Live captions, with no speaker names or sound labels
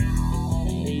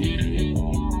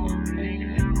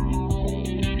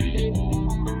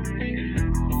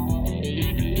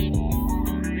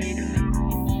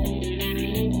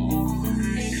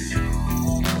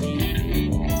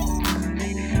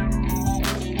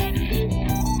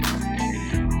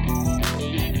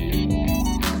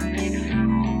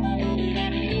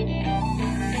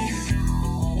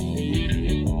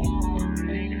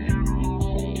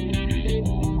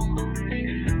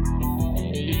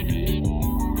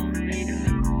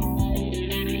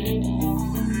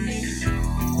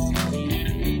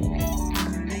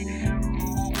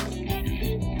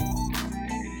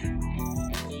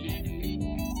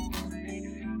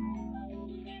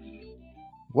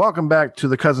Welcome back to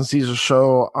the Cousin Caesar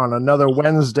Show on another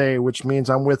Wednesday, which means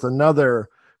I'm with another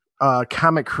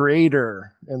comic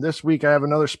creator. And this week I have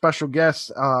another special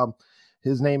guest.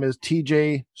 His name is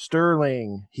TJ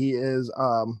Sterling. He is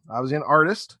obviously an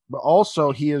artist, but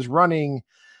also he is running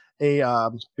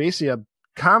basically a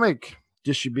comic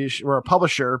distribution or a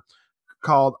publisher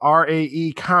called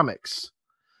RAE Comics.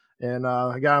 And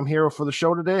I got him here for the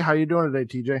show today. How you doing today,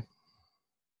 TJ?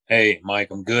 Hey, Mike,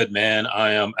 I'm good, man.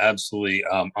 I am absolutely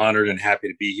honored and happy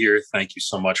to be here. Thank you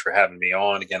so much for having me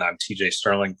on. Again, I'm TJ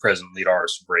Sterling, president lead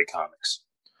artist of RAE Comics.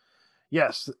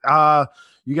 Yes.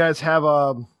 You guys have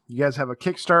a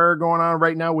Kickstarter going on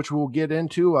right now, which we'll get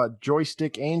into.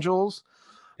 Joystick Angels.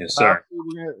 Yes, sir.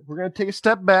 We're gonna take a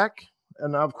step back,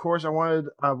 and of course, I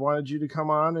wanted you to come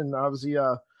on and obviously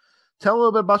tell a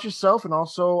little bit about yourself, and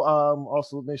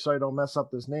also make sure I don't mess up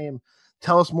this name.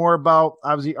 Tell us more about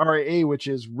obviously RAA, which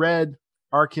is Red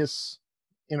Arcus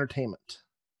Entertainment.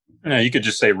 Yeah, you could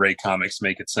just say RAE Comics,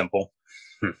 make it simple.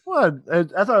 Well, I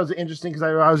thought it was interesting because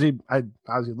I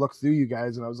obviously looked through you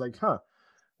guys and I was like, huh.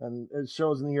 And it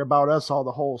shows in the About Us all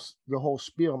the whole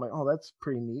spiel. I'm like, oh, that's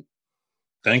pretty neat.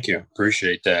 Thank you.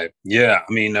 Appreciate that. Yeah,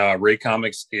 I mean, RAE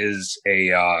Comics is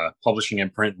a publishing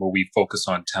imprint where we focus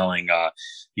on telling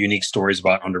unique stories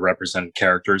about underrepresented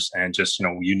characters and just,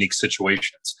 unique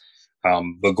situations.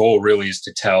 The goal really is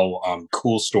to tell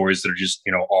cool stories that are just,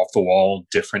 off the wall,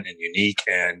 different and unique,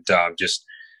 and just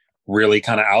really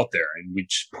kind of out there. And we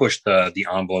just push the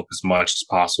envelope as much as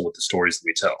possible with the stories that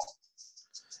we tell.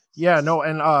 Yeah, no,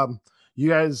 and you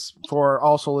guys, for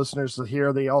also listeners to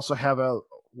hear, they also have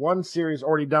one series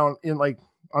already down in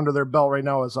under their belt right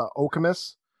now is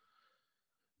Okemos.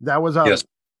 That was Yes.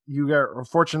 You were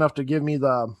fortunate enough to give me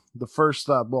the first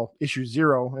issue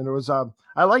 0, and it was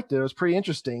I liked it. It was pretty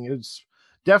interesting. It's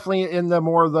definitely in the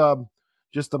more the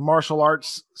just the martial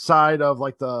arts side of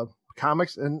the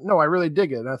comics, and no, I really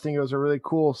dig it. And I think it was a really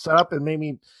cool setup, and made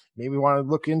me want to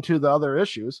look into the other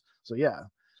issues. So yeah,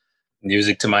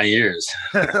 Music to my ears.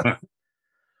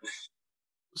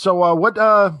 So what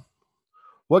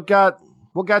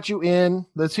got you in?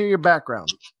 Let's hear your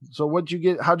background. So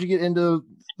how'd you get into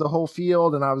the whole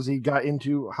field, and obviously got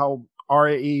into how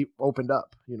RAE opened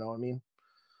up, you know what I mean?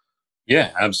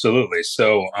 Yeah, absolutely.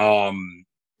 So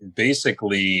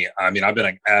basically, I mean, I've been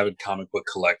an avid comic book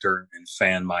collector and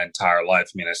fan my entire life.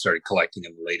 I mean, I started collecting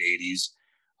in the late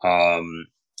 80s.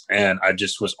 And I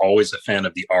just was always a fan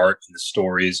of the art and the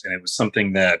stories. And it was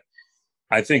something that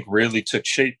I think really took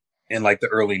shape in the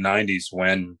early 90s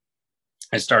when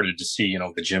I started to see,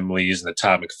 the Jim Lees and the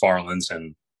Todd McFarlanes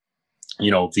and,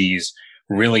 these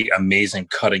really amazing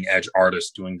cutting edge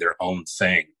artists doing their own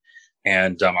thing.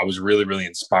 And I was really, really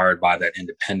inspired by that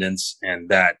independence and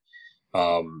that,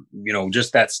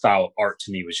 just that style of art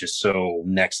to me was just so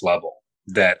next level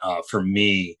that for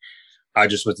me, I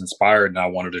just was inspired and I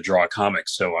wanted to draw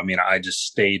comics. So, I mean, I just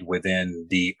stayed within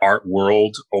the art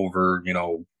world over,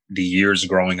 the years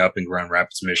growing up in Grand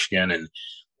Rapids, Michigan, and,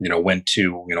 went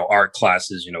to, art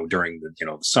classes, during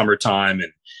the summertime,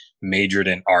 and majored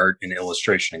in art and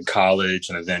illustration in college,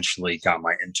 and eventually got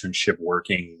my internship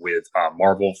working with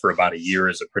Marvel for about a year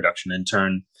as a production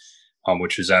intern,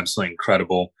 which was absolutely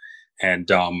incredible. And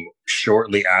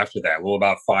shortly after that, well,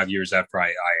 about 5 years after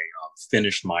I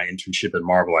finished my internship at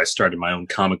Marvel, I started my own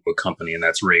comic book company, and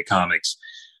that's RAE Comics.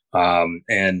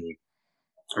 And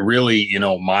really,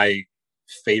 my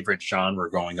favorite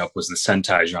genre growing up was the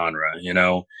Sentai genre,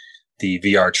 the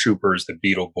VR Troopers, the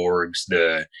Beetleborgs,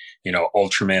 the,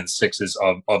 Ultraman sixes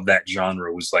of that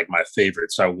genre was my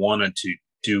favorite. So I wanted to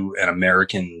do an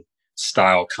American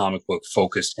style comic book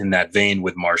focused in that vein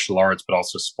with martial arts, but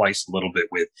also spliced a little bit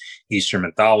with Eastern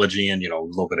mythology and, a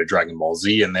little bit of Dragon Ball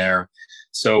Z in there.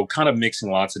 So kind of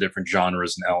mixing lots of different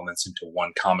genres and elements into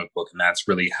one comic book. And that's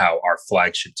really how our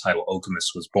flagship title,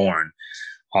 Okemos, was born.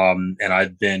 And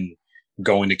I've been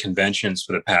going to conventions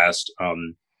for the past,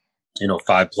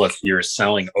 5+ years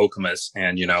selling Okemos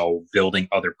and, building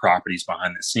other properties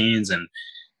behind the scenes. And,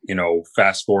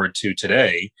 fast forward to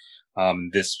today,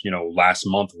 this, last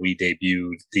month, we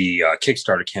debuted the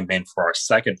Kickstarter campaign for our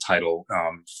second title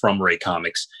from RAE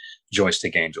Comics,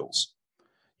 Joystick Angels.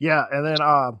 Yeah. And then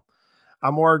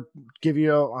I'm more give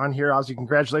you on here, obviously,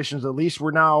 congratulations. At least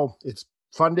it's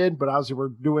funded, but obviously we're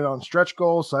doing it on stretch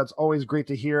goals. So that's always great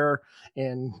to hear.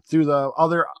 And through the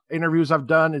other interviews I've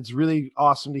done, it's really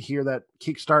awesome to hear that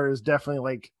Kickstarter is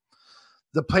definitely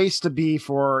the place to be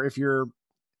for if you're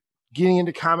getting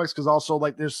into comics, because also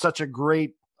there's such a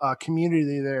great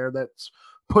community there that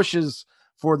pushes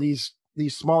for these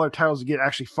smaller titles to get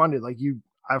actually funded.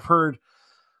 I've heard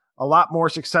a lot more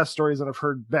success stories than I've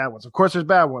heard bad ones. Of course, there's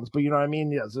bad ones, but you know what I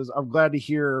mean? Yes, I'm glad to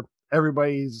hear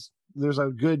there's a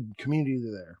good community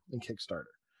there in Kickstarter.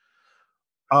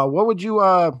 What would you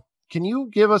can you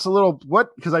give us a little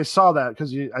because I saw that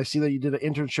I see that you did an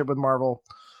internship with Marvel.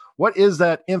 What is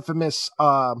that infamous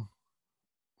what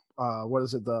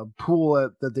is it, the pool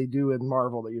that they do in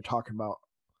Marvel that you're talking about?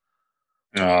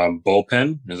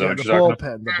 Bullpen, is that Yeah, what you're talking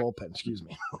about? the bullpen, excuse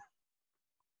me.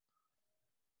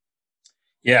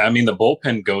 Yeah, I mean the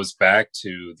bullpen goes back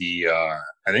to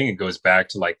I think it goes back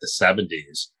to like the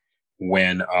 70s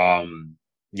when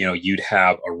you'd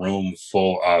have a room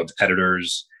full of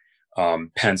editors,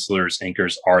 pencilers,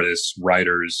 inkers, artists,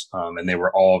 writers, and they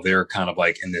were all there kind of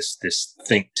like in this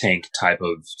think tank type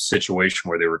of situation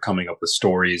where they were coming up with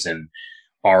stories and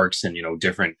arcs and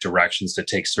different directions to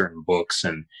take certain books.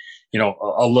 And a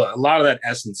lot of that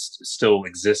essence still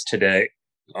exists today.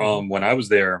 When I was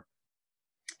there,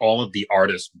 all of the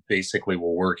artists basically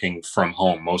were working from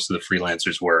home. Most of the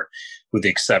freelancers were, with the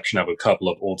exception of a couple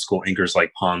of old school inkers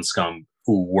like Pond Scum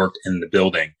who worked in the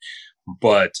building.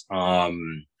 But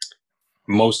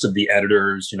most of the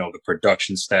editors, the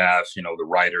production staff, the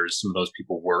writers, some of those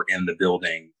people were in the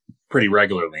building pretty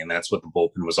regularly. And that's what the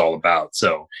bullpen was all about.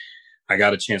 So I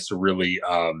got a chance to really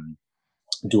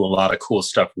do a lot of cool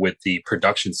stuff with the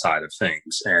production side of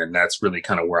things. And that's really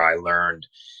kind of where I learned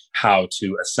how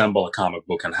to assemble a comic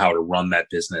book and how to run that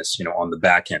business, on the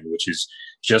back end, which is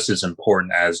just as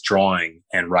important as drawing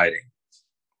and writing.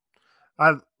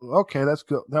 Okay, that's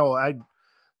good. No,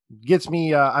 gets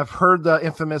me. I've heard the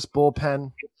infamous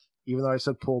bullpen, even though I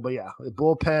said pool, but yeah, the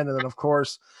bullpen. And then of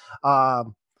course,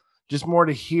 just more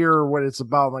to hear what it's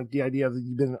about. Like the idea that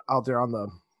you've been out there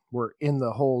we're in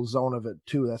the whole zone of it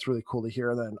too. That's really cool to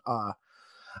hear. And then,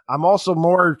 I'm also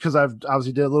more because I've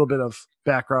obviously did a little bit of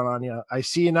background on you. I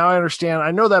see now. I understand.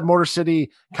 I know that Motor City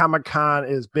Comic Con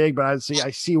is big, but I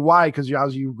see why, because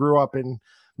you grew up in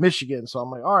Michigan. So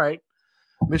I'm like, all right,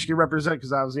 Michigan represent,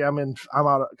 because obviously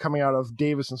coming out of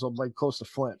Davison, so I'm like close to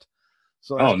Flint.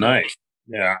 So oh, nice.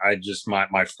 Yeah, I just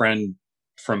my friend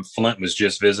from Flint was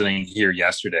just visiting here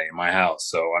yesterday in my house.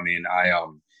 So I mean, I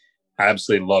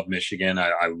absolutely love Michigan.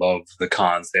 I love the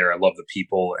cons there. I love the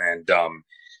people, and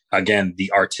again, the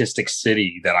artistic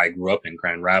city that I grew up in,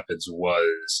 Grand Rapids,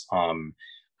 was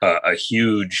a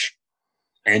huge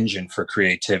engine for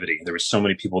creativity. There were so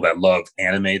many people that loved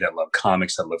anime, that loved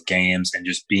comics, that loved games, and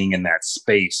just being in that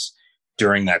space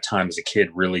during that time as a kid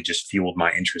really just fueled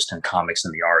my interest in comics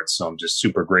and the arts. So I'm just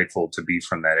super grateful to be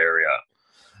from that area.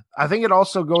 I think it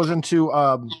also goes into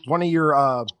one of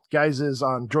your guys'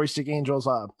 on Joystick Angels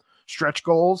stretch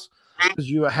goals, because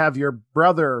you have your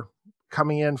brother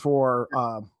coming in for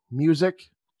music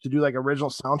to do like original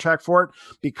soundtrack for it.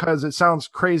 Because it sounds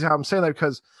crazy how I'm saying that,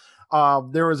 because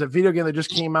there was a video game that just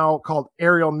came out called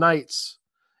Aerial Knights,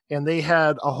 and they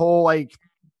had a whole like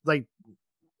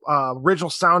original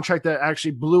soundtrack that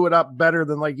actually blew it up better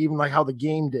than even how the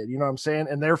game did. You know what I'm saying?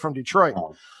 And they're from Detroit.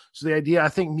 So the idea, I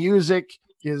think music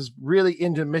is really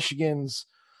into Michigan's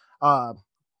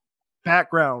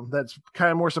background. That's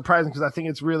kind of more surprising, because I think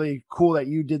it's really cool that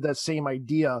you did that same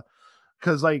idea.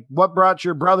 Because what brought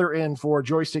your brother in for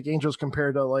Joystick Angels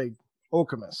compared to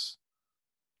Okemos?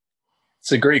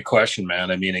 It's a great question,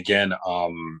 man. I mean, again,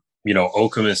 Okemos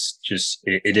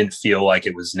it didn't feel like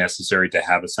it was necessary to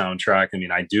have a soundtrack. I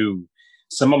mean,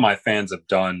 some of my fans have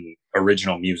done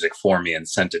original music for me and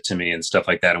sent it to me and stuff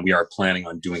like that. And we are planning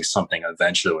on doing something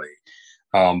eventually.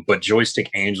 But Joystick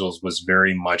Angels was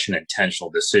very much an intentional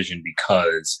decision,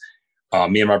 because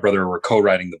me and my brother were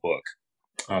co-writing the book.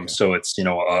 So it's,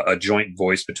 a joint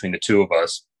voice between the two of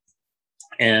us.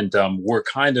 And we're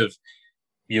kind of,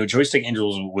 Joystick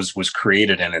Angels was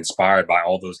created and inspired by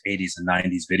all those 80s and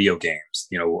 90s video games,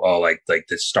 like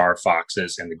the Star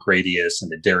Foxes and the Gradius and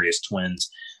the Darius Twins,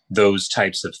 those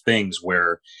types of things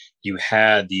where you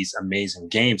had these amazing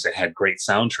games that had great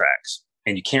soundtracks.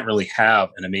 And you can't really have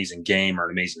an amazing game or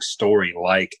an amazing story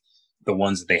like the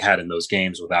ones that they had in those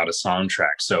games without a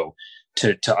soundtrack. So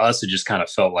to us, it just kind of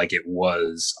felt like it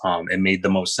made the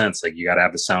most sense. Like, you got to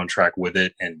have the soundtrack with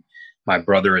it. And my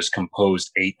brother has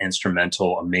composed 8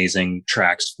 instrumental, amazing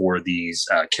tracks for these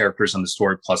characters in the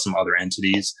story, plus some other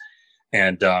entities.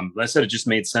 And like I said, it just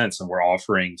made sense. And we're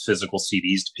offering physical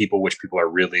CDs to people, which people are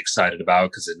really excited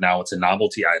about, because now it's a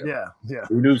novelty item. Yeah.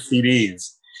 Who knew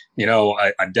CDs,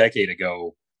 a decade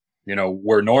ago,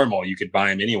 were normal. You could buy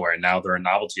them anywhere. And now they're a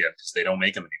novelty item because they don't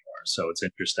make them anymore. So it's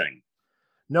interesting.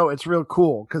 No, it's real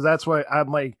cool, because that's why I'm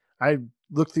like, I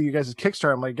looked through you guys'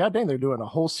 Kickstarter. I'm like, God dang, they're doing a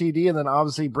whole CD, and then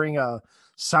obviously bring a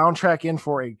soundtrack in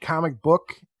for a comic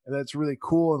book. And that's really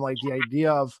cool. And the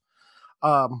idea of,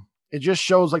 it just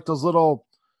shows those little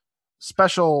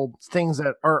special things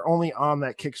that are only on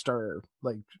that Kickstarter.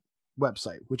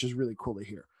 website, which is really cool to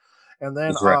hear. And then,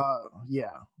 That's right.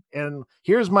 yeah. And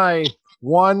here's my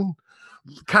one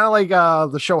kind of like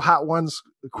the show Hot Ones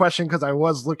question, because I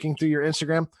was looking through your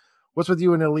Instagram. What's with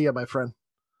you and Aaliyah, my friend?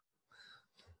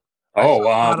 I saw Oh, a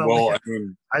lot of well,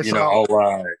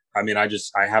 Aaliyah. I mean, I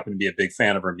saw, I happen to be a big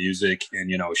fan of her music, and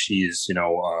she's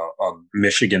a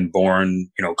Michigan-born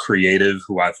creative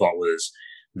who I thought was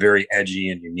very edgy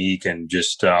and unique, and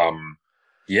just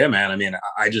yeah, man. I mean,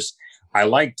 I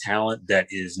like talent that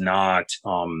is not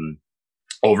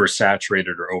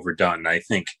oversaturated or overdone. I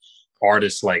think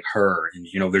artists like her,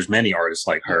 and there's many artists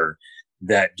like yeah, her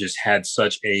that just had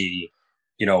such a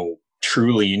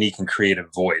truly unique and creative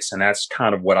voice, and that's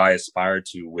kind of what I aspire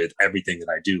to with everything that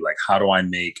I do. Like, how do I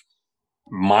make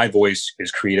my voice as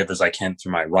creative as I can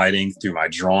through my writing, through my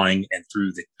drawing, and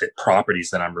through the properties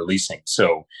that I'm releasing?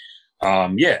 So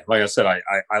yeah, like I said,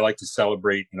 I like to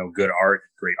celebrate good art,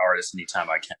 great artists anytime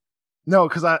I can. no,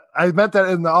 because I meant that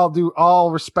in the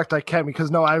all respect I can, because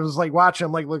no, I was like watching,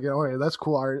 I'm like looking, oh yeah, that's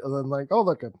cool art, and then like, oh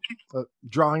look, a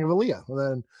drawing of Aaliyah, and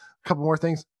then a couple more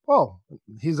things. Oh,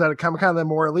 he's at a Comic Con, then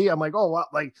more Aaliyah. I'm like, oh wow,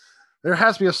 like there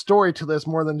has to be a story to this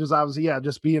more than just obviously, yeah,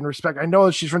 just being respect. I know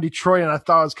that she's from Detroit, and I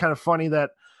thought it was kind of funny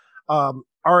that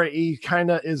RAE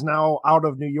kind of is now out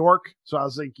of New York, so I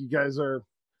was like, you guys are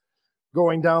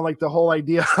going down like the whole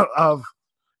idea of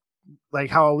like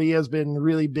how Aaliyah has been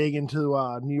really big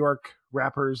into New York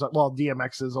rappers, well,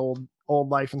 DMX's old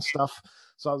life and stuff.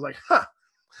 So I was like, huh.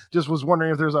 Just was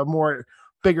wondering if there's a more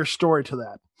bigger story to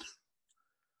that.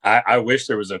 I wish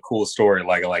there was a cool story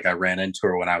like I ran into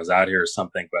her when I was out here or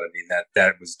something, but I mean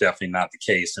that was definitely not the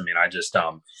case. I mean,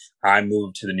 I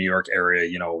moved to the New York area,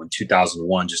 in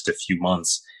 2001, just a few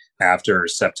months after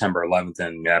September 11th,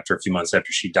 and after a few months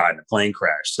after she died in a plane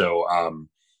crash. So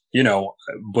you know,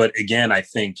 but again, I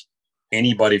think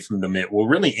anybody from the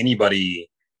really anybody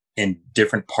in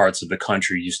different parts of the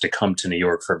country used to come to New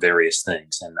York for various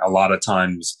things, and a lot of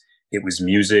times it was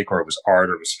music or it was art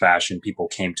or it was fashion. People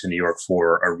came to New York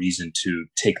for a reason to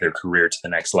take their career to the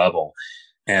next level.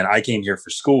 And I came here for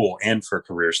school and for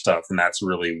career stuff. And that's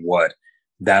really what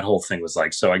that whole thing was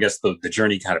like. So I guess the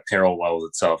journey kind of parallels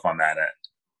itself on that end.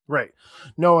 Right.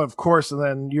 No, of course. And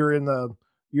then you're in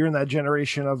that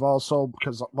generation of also,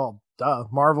 because well, duh,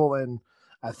 Marvel and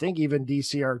I think even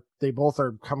DC they both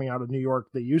are coming out of New York.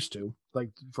 They used to,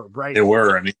 like, for They writing.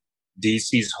 were. I mean,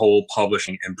 DC's whole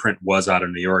publishing imprint was out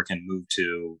of New York and moved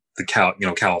to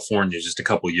California just a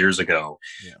couple years ago.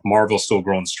 Yeah. Marvel's still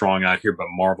growing strong out here, but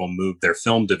Marvel moved their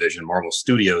film division. Marvel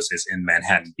Studios is in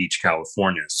Manhattan Beach,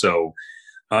 California. So,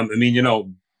 I mean,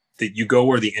 that you go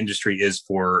where the industry is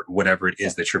for whatever it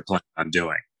is that you're planning on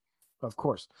doing. Of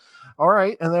course. All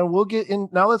right. And then we'll get in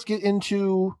now. Let's get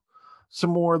into some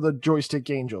more of the Joystick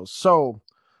Angels. So,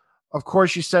 of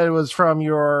course, you said it was from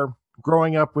your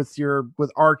growing up with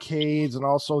arcades, and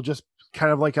also just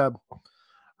kind of like a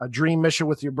dream mission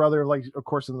with your brother, like of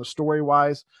course in the story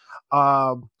wise.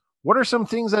 What are some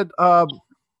things that how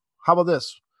about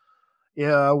this?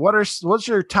 Yeah, what's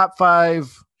your top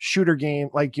 5 shooter game,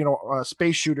 like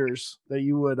space shooters that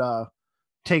you would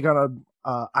take on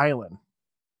a island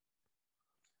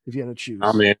if you had to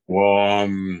I choose? mean,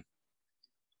 well,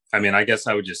 I mean, I guess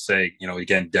I would just say,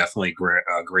 again, definitely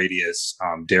Gradius,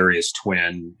 Darius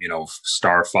Twin,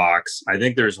 Star Fox. I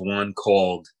think there's one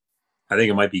called, I think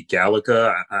it might be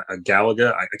Galaga,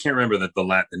 Galaga. I can't remember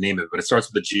the name of it, but it starts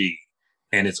with a G,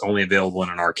 and it's only available in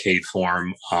an arcade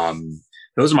form.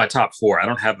 Those are my top 4. I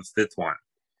don't have a fifth one,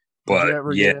 Did you but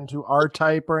ever yeah. get into R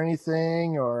Type or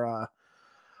anything, or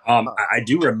I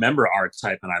do remember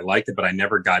Archetype and I liked it, but I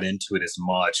never got into it as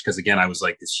much because, again, I was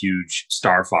like this huge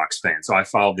Star Fox fan. So I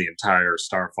followed the entire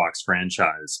Star Fox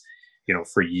franchise,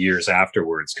 for years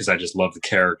afterwards because I just love the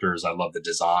characters. I love the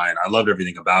design. I loved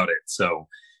everything about it. So,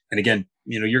 and again,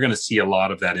 you're going to see a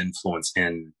lot of that influence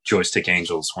in Joystick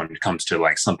Angels when it comes to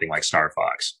like something like Star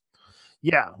Fox.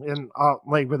 yeah, and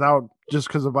like without just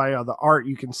because of the art,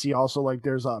 you can see also like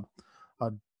there's a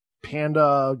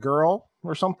panda girl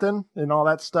or something and all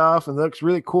that stuff, and it looks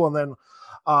really cool. And then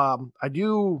I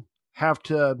do have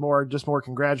to more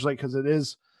congratulate,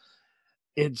 because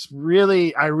it's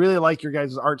really, I really like your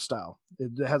guys' art style.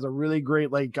 It has a really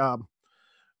great like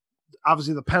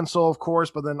obviously the pencil, of course,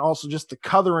 but then also just the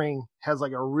coloring has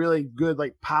like a really good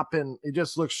like pop in. It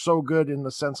just looks so good in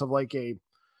the sense of like a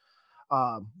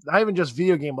not even just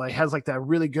video game, but it has like that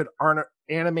really good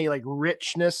anime like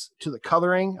richness to the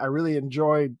coloring. I really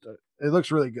enjoyed. It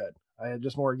looks really good. I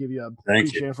just more give you a Thank you.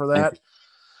 appreciation for Thank that.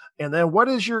 you. And then what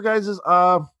is your guys's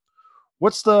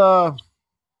what's the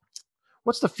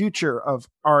future of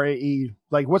RAE?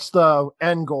 Like what's the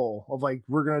end goal of like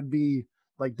we're gonna be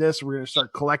like this? We're going to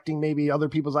start collecting maybe other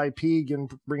people's IP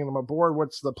and bringing them aboard.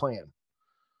 What's the plan?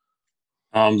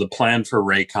 The plan for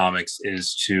Ray Comics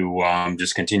is to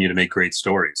just continue to make great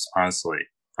stories, honestly.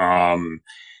 Um,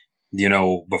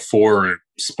 before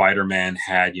Spider-Man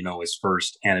had, his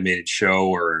first animated show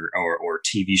or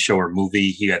TV show or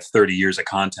movie, he had 30 years of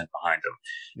content behind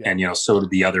him. Yeah. And, so did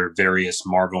the other various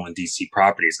Marvel and DC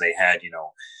properties. They had,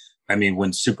 I mean,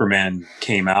 when Superman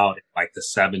came out in like the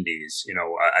 70s,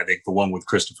 I think the one with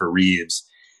Christopher Reeves,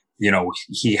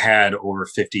 he had over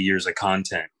 50 years of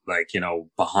content, like,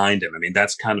 behind him. I mean,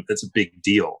 that's a big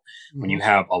deal when you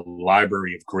have a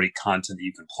library of great content that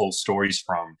you can pull stories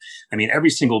from. I mean, every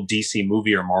single DC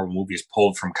movie or Marvel movie is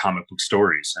pulled from comic book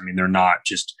stories. I mean, they're not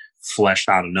just fleshed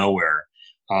out of nowhere.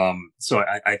 So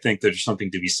I think there's something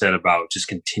to be said about just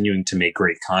continuing to make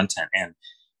great content. And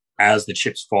as the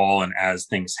chips fall and as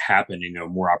things happen,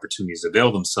 more opportunities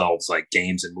avail themselves, like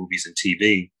games and movies and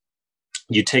TV,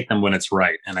 you take them when it's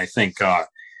right. And I think,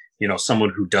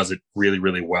 someone who does it really,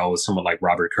 really well is someone like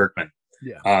Robert Kirkman.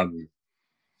 Yeah.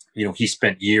 He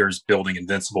spent years building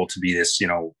Invincible to be this,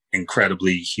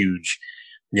 incredibly huge,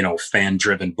 fan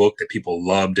driven book that people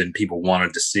loved and people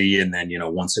wanted to see. And then,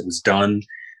 once it was done,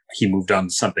 he moved on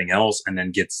to something else and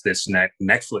then gets this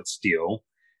Netflix deal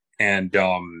and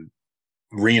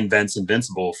reinvents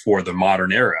Invincible for the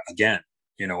modern era again.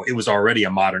 It was already a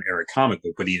modern era comic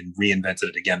book, but he reinvented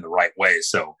it again the right way.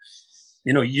 So,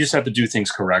 you just have to do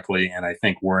things correctly. And I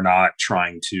think we're not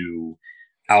trying to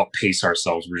outpace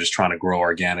ourselves. We're just trying to grow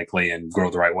organically and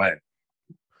grow the right way.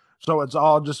 So it's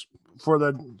all just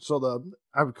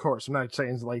of course, I'm not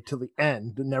saying like to the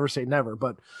end, never say never,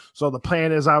 but so the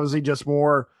plan is obviously just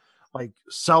more like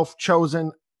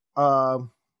self-chosen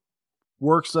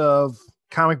works of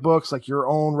comic books, like your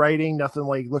own writing, nothing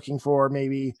like looking for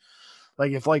maybe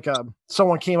like if like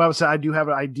someone came up and said, I do have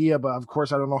an idea, but of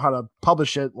course I don't know how to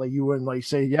publish it. Like you wouldn't like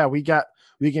say, yeah, we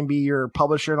can be your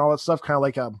publisher and all that stuff. Kind of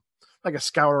like a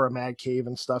Scout or a Mad Cave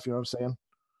and stuff. You know what I'm saying?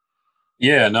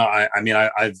 Yeah, no, I mean,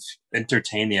 I've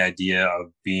entertained the idea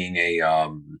of being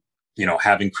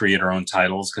having creator owned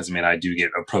titles. Cause I mean, I do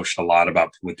get approached a lot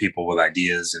with people with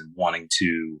ideas and wanting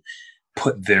to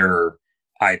put their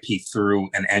IP through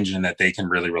an engine that they can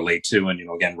really relate to. And,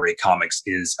 again, Ray Comics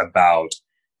is about,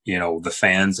 the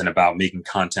fans and about making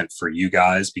content for you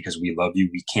guys because we love you.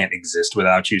 We can't exist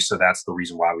without you. So that's the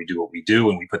reason why we do what we do.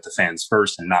 And we put the fans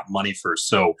first and not money first.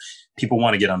 So people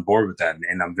want to get on board with that.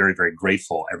 And I'm very, very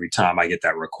grateful every time I get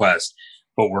that request.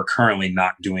 But we're currently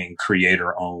not doing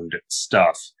creator owned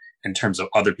stuff in terms of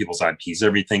other people's IPs.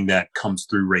 Everything that comes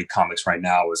through Ray Comics right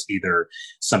now is either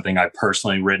something I've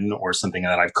personally written or something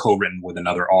that I've co-written with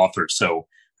another author. So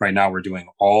right now we're doing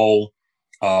all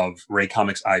of Ray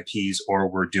Comics IPs or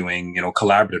we're doing,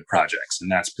 collaborative projects.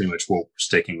 And that's pretty much what we're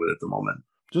sticking with at the moment.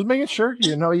 Just making sure,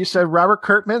 you said Robert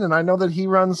Kirkman, and I know that he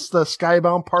runs the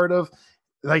Skybound part of,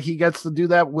 like he gets to do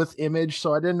that with Image.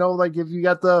 So I didn't know like if you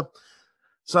got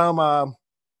some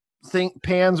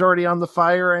pans already on the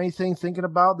fire or anything thinking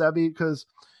about that'd be because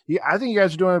I think you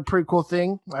guys are doing a pretty cool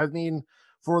thing. I mean,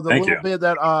 for the little bit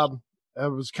that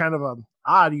it was kind of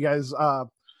odd, you guys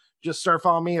just start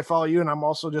following me and follow you, and I'm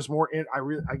also just more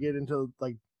I get into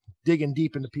like digging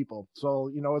deep into people.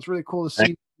 So it's really cool to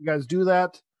see you guys do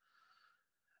that.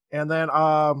 And then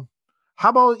how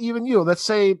about even you? Let's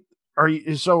say are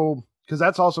you so because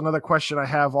that's also another question I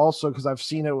have also because I've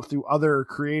seen it through other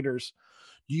creators.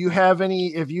 Do you have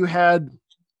any, if you had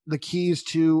the keys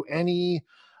to any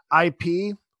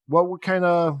IP, what would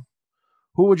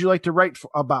who would you like to write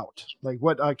about? Like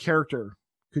what character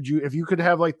could you, if you could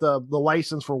have like the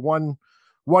license for one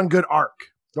good arc,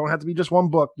 don't have to be just one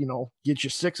book, get you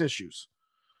 6 issues.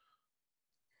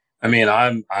 I mean,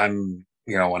 I'm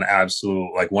an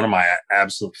absolute, like one of my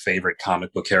absolute favorite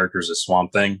comic book characters is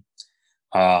Swamp Thing.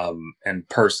 And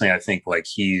personally, I think like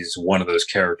he's one of those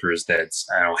characters that's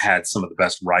had some of the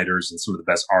best writers and some of the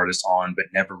best artists on, but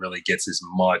never really gets as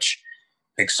much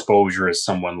exposure as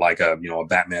someone like a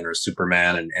Batman or a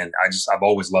Superman. And I've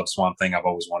always loved Swamp Thing. I've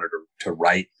always wanted to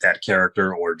write that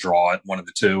character or draw it, one of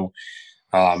the two.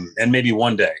 And maybe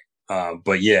one day.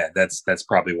 But yeah, that's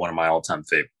probably one of my all time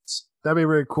favorites. That'd be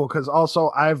really cool. Cause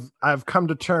also I've come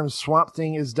to terms. Swamp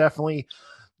Thing is definitely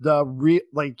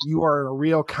you are a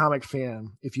real comic fan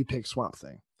if you pick Swamp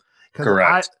Thing.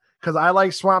 Correct. Because I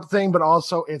like Swamp Thing, but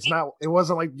also it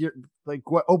wasn't like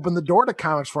what opened the door to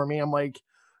comics for me. I'm like,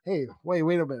 hey, wait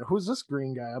a minute, who's this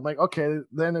green guy? I'm like, okay,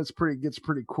 then gets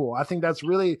pretty cool. I think that's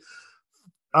really,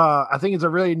 I think it's a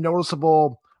really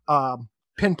noticeable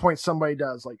pinpoint somebody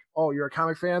does. Like, oh, you're a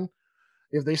comic fan.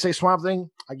 If they say Swamp Thing,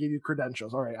 I give you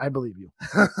credentials. All right, I believe you.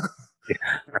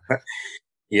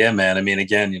 Yeah, man. I mean,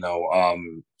 again,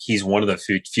 he's one of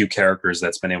the few characters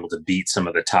that's been able to beat some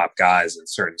of the top guys in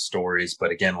certain stories.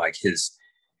 But again, like his,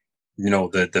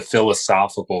 the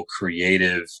philosophical,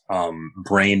 creative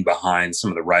brain behind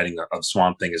some of the writing of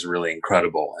Swamp Thing is really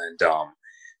incredible. And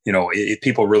if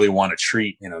people really want to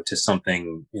treat, to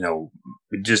something,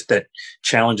 just that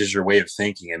challenges your way of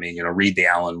thinking. I mean, read the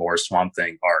Alan Moore Swamp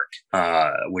Thing arc,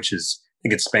 which is, I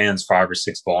think it spans 5 or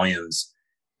 6 volumes.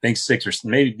 I think six or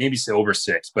maybe over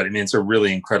six, but I mean, it's a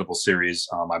really incredible series.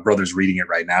 My brother's reading it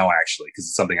right now, actually, because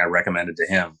it's something I recommended to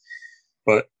him.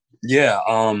 But yeah,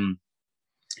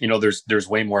 there's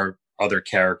way more other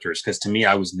characters because to me,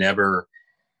 I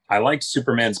liked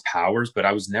Superman's powers, but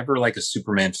I was never like a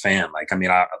Superman fan. Like, I mean,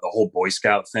 the whole Boy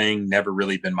Scout thing never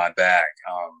really been my bag.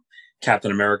 Captain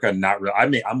America, not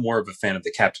really. I'm more of a fan of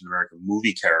the Captain America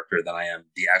movie character than I am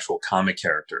the actual comic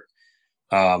character.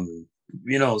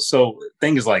 So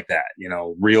things like that,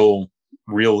 real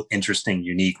interesting,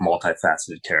 unique,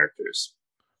 multifaceted characters.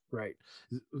 Right.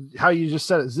 How you just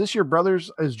said it. Is this your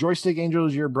brother's? Is Joystick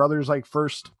Angels your brother's like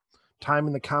first time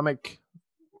in the comic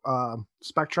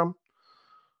spectrum?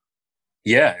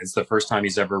 Yeah, it's the first time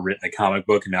he's ever written a comic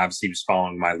book, and obviously he was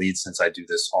following my lead since I do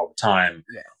this all the time.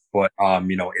 Yeah. But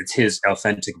it's his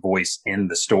authentic voice in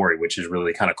the story, which is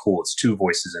really kind of cool. It's two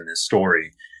voices in this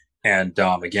story, and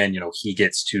again, he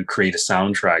gets to create a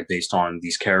soundtrack based on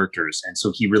these characters, and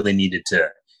so he really needed to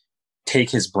take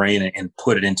his brain and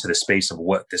put it into the space of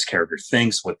what this character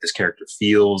thinks, what this character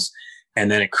feels,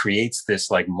 and then it creates this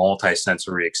like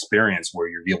multi-sensory experience where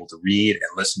you're able to read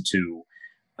and listen to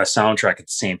a soundtrack at the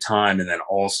same time, and then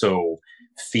also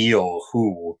feel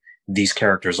who these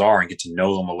characters are and get to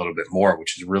know them a little bit more,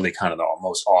 which is really kind of the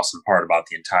most awesome part about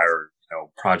the entire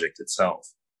project itself.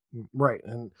 Right.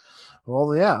 And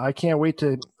well, yeah, I can't wait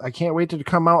to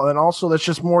come out. And also, let's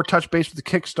just more touch base with the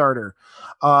Kickstarter.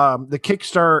 The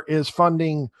Kickstarter is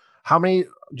funding how many?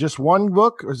 Just one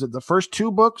book, or is it the first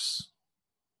two books?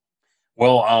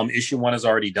 Well, issue 1 is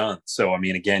already done. So, I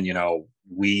mean, again,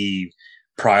 we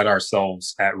pride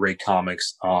ourselves at RAE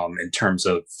Comics in terms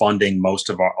of funding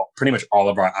pretty much all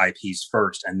of our IPs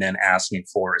first, and then asking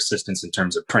for assistance in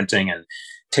terms of printing and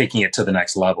taking it to the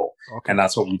next level. Okay. And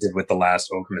that's what we did with the last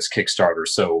Okemos Kickstarter.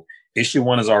 So issue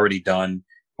 1 is already done.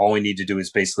 All we need to do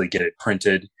is basically get it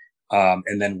printed.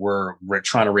 And then we're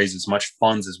trying to raise as much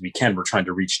funds as we can. We're trying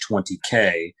to reach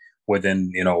 20K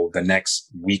within, the next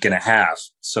week and a half,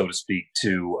 so to speak,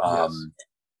 to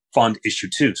fund issue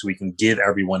 2, so we can give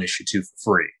everyone issue 2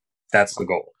 for free. That's the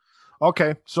goal.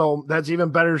 Okay, so that's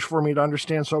even better for me to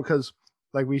understand. So, because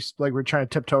we're trying to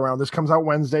tiptoe around. This comes out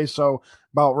Wednesday, so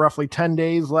about roughly 10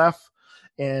 days left,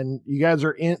 and you guys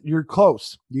are in. You're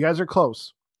close. You guys are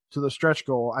close to the stretch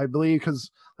goal, I believe.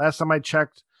 Because last time I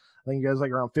checked, I think you guys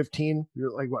like around 15.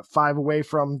 You're like 5 away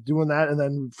from doing that, and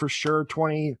then for sure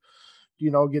 20.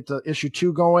 Get the issue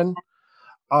 2 going.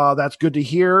 That's good to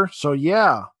hear. So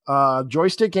yeah,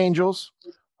 Joystick Angels.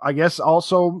 I guess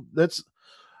also that's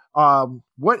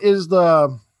what is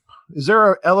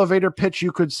there an elevator pitch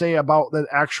you could say about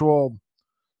the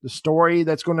story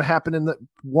that's going to happen in the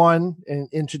 1 and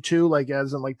into 2, like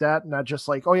as in like that, not just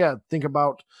like, oh yeah, think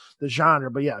about the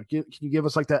genre, but yeah, can you give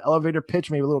us like that elevator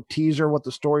pitch, maybe a little teaser what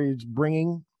the story is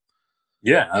bringing?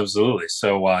 Yeah, absolutely.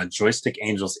 So Joystick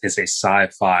Angels is a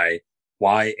sci-fi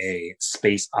YA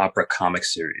space opera comic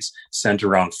series centered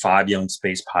around 5 young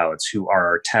space pilots who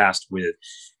are tasked with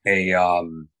a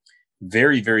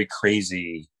very, very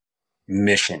crazy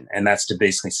mission, and that's to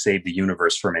basically save the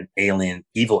universe from an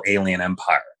evil alien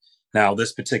empire. Now,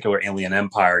 this particular alien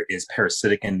empire is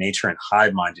parasitic in nature and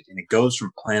hive-minded, and it goes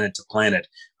from planet to planet,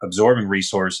 absorbing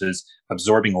resources,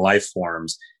 absorbing life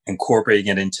forms, incorporating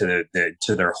it into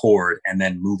their horde, and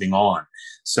then moving on.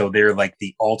 So they're like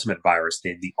the ultimate virus,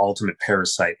 they're the ultimate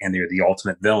parasite, and they're the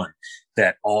ultimate villain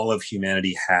that all of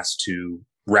humanity has to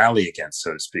rally against,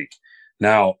 so to speak.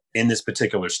 Now, in this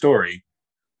particular story,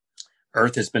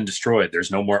 Earth has been destroyed.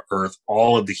 There's no more Earth.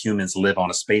 All of the humans live on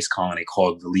a space colony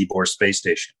called the Libor Space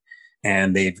Station.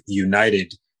 And they've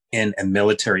united in a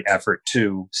military effort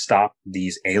to stop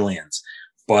these aliens.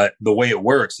 But the way it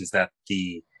works is that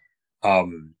the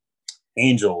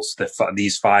angels,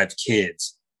 these 5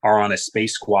 kids, are on a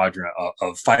space squadron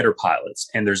of fighter pilots.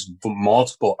 And there's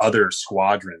multiple other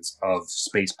squadrons of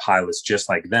space pilots just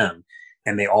like them.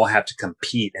 And they all have to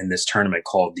compete in this tournament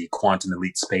called the Quantum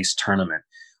Elite Space Tournament.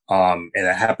 And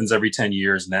it happens every 10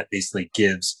 years. And that basically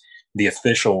gives the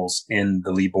officials in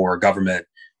the Libor government,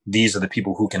 these are the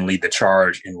people who can lead the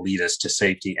charge and lead us to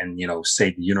safety and,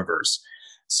 save the universe.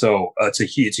 So it's a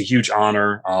huge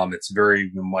honor. It's very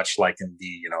much like in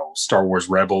the, Star Wars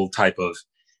Rebel type of,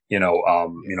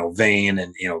 vein,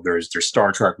 and there's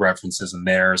Star Trek references in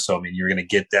there. So I mean, you're going to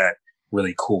get that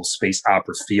really cool space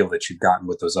opera feel that you've gotten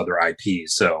with those other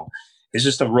IPs. So it's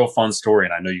just a real fun story,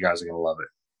 and I know you guys are going to love it.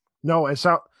 No,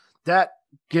 that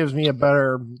gives me a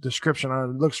better description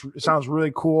on it. It sounds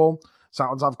really cool.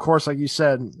 Sounds, of course, like you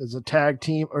said, it's a tag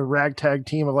team, a ragtag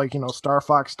team of like, Star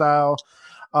Fox style.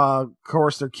 Of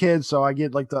course, they're kids, so I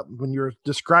get like when you're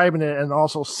describing it and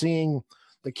also seeing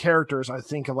the characters, I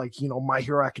think of like, My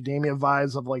Hero Academia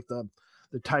vibes of like the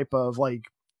type of like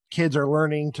kids are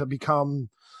learning to become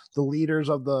the leaders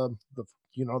of the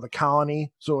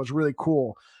colony. So it's really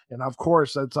cool. And of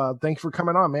course, that's thanks for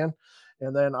coming on, man.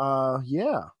 And then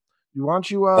yeah, why don't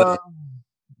you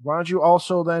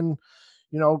also then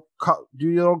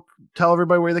tell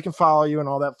everybody where they can follow you and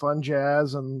all that fun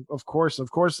jazz. And of course,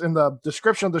 in the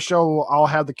description of the show, I'll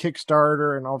have the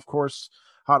Kickstarter and of course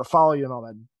how to follow you and all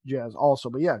that jazz also.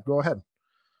 But yeah, go ahead.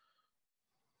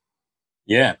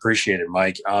 Yeah, appreciate it,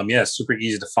 Mike. Yeah, super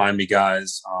easy to find me,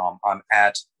 guys. I'm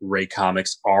at RAE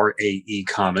Comics, RAE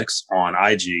Comics on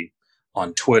IG,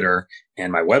 on Twitter,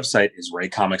 and my website is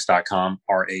raecomics.com,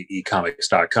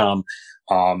 raecomics.com.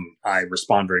 I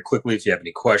respond very quickly if you have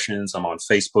any questions. I'm on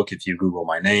Facebook if you Google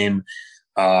my name.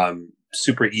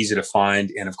 Super easy to find.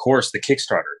 And of course, the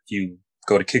Kickstarter. If you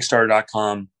go to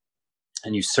kickstarter.com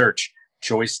and you search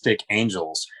Joystick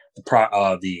Angels, the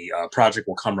project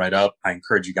will come right up. I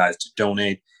encourage you guys to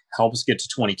donate. Help us get to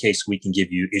 20K so we can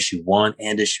give you issue 1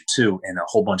 and issue 2 and a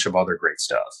whole bunch of other great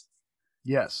stuff.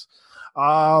 Yes.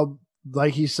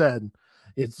 Like he said,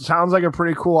 it sounds like a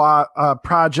pretty cool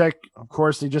project. Of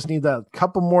course, they just need a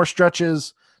couple more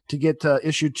stretches to get to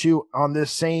issue 2 on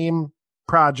this same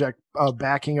project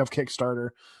backing of Kickstarter.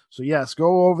 So yes,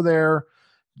 go over there,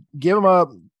 give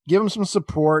them some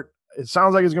support. It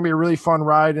sounds like it's going to be a really fun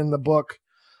ride in the book.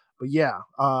 But yeah,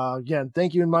 again,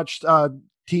 thank you much,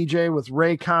 TJ with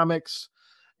RAE Comics.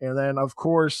 And then, of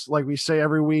course, like we say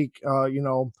every week,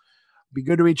 be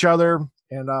good to each other.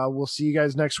 And we'll see you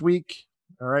guys next week.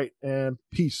 All right. And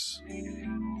peace.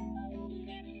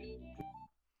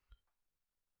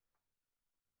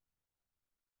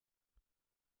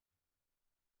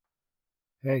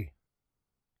 Hey.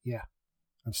 Yeah,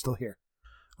 I'm still here.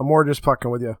 I'm more just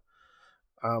fucking with you.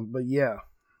 But yeah,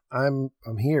 I'm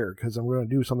here because I'm going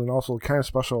to do something also kind of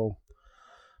special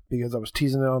because I was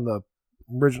teasing it on the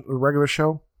regular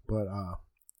show, but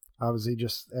obviously,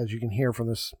 just as you can hear from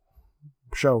this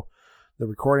show, the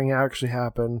recording actually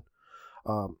happened.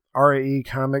 RAE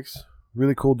Comics,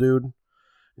 really cool dude,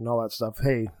 and all that stuff.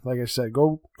 Hey, like I said,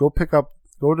 go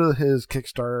to his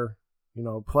Kickstarter,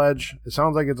 pledge. It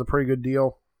sounds like it's a pretty good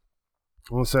deal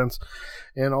in a sense.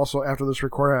 And also after this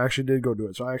recording, I actually did go do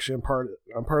it. So I actually am part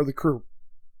of the crew.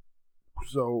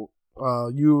 So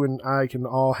you and I can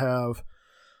all have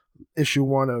issue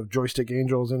 1 of Joystick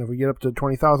Angels, and if we get up to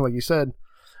 20,000, like you said,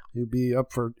 you'll be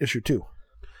up for issue 2.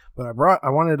 But I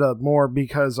wanted more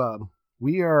because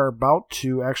we are about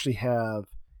to actually have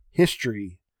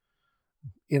history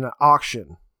in an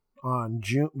auction on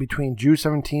between June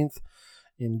 17th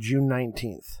and June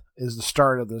 19th is the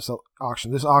start of this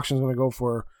auction. This auction is going to go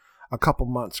for a couple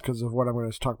months because of what I'm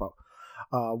going to talk about.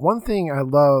 One thing I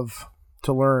love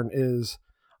to learn is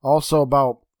also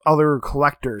about other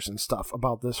collectors and stuff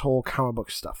about this whole comic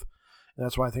book stuff. And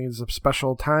that's why I think it's a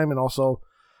special time. And also,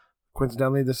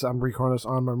 coincidentally, I'm recording this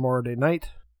on Memorial Day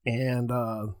night. And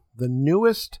the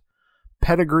newest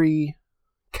Pedigree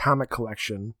comic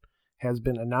collection has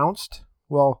been announced.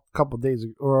 Well, a couple of days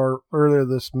ago, or earlier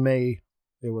this May,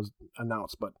 it was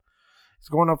announced, but it's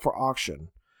going up for auction.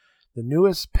 The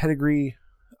newest Pedigree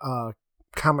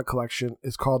comic collection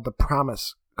is called the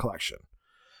Promise Collection.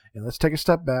 And let's take a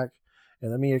step back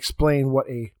and let me explain what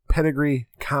a Pedigree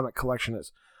comic collection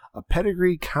is. A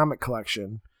Pedigree comic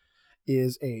collection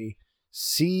is a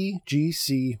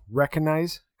CGC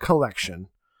recognized collection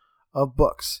of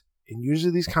books. And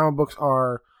usually these comic books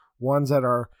are ones that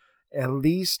are at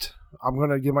least, I'm going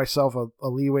to give myself a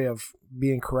leeway of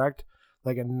being correct,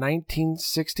 like a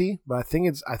 1960, but I think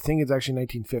it's actually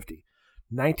 1950.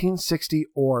 1960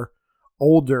 or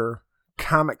older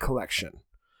comic collection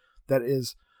that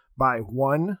is by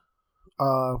one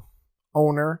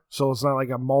owner. So it's not like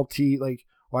a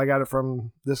I got it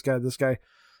from this guy.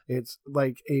 It's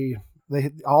like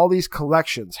all these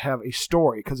collections have a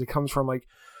story because it comes from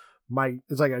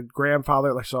it's like a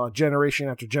grandfather, so a generation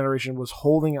after generation was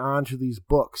holding on to these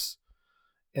books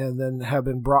and then have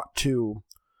been brought to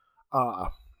the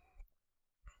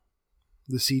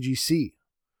CGC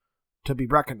to be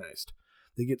recognized.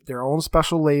 They get their own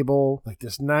special label, like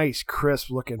this nice, crisp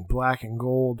looking black and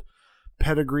gold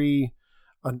Pedigree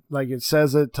like it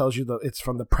says, it tells you it's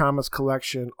from the Promise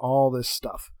collection, all this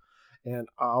stuff. And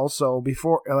also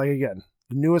before, like again,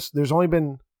 the newest, there's only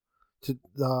been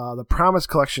the Promise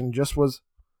collection just was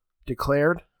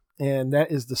declared, and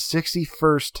that is the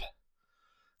 61st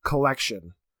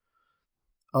collection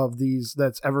of these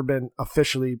that's ever been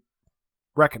officially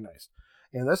recognized.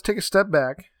 And let's take a step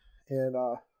back and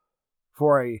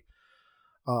for a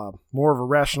more of a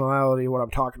rationality of what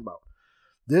I'm talking about.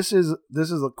 This is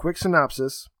a quick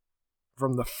synopsis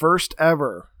from the first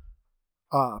ever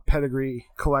pedigree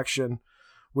collection,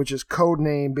 which is code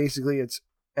name. Basically, it's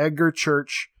Edgar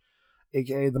Church,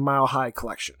 aka the Mile High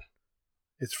Collection.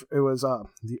 It was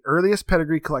the earliest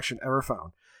pedigree collection ever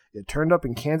found. It turned up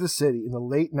in Kansas City in the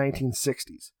late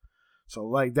 1960s. So,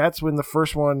 like, that's when the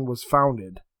first one was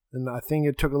founded. And I think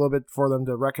it took a little bit for them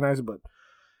to recognize it,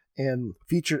 and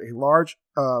featured a large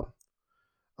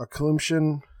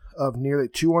collection of nearly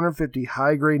 250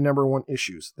 high-grade number 1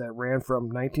 issues that ran from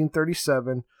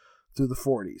 1937 through the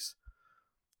 40s.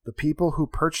 The people who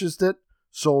purchased it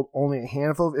sold only a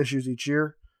handful of issues each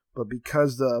year, but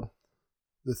because the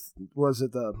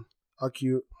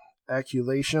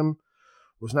acculation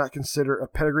was not considered a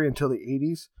pedigree until the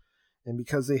 80s, and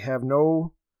because they have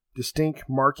no distinct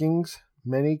markings,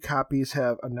 many copies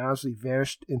have anonymously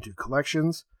vanished into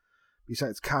collections.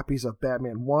 Besides copies of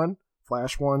Batman 1,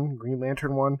 Flash 1, Green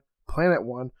Lantern 1, Planet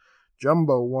 1,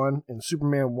 Jumbo 1, and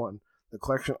Superman 1. The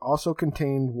collection also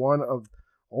contained one of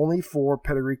only 4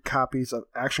 pedigree copies of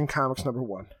Action Comics number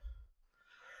 1.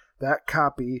 That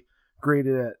copy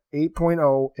graded at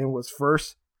 8.0 and was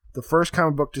the first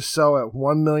comic book to sell at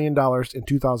 $1 million in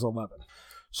 2011.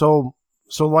 So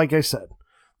like I said,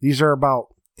 these are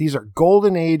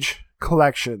golden age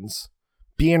collections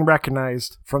being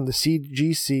recognized from the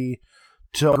CGC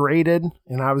to graded,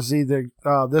 and obviously the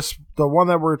one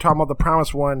that we're talking about, the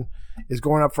Promise one, is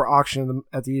going up for auction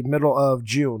at the middle of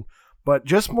June. But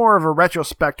just more of a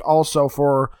retrospect also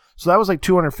so that was like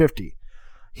 250.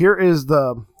 Here is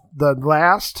the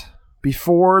last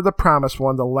before the Promise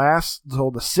one, the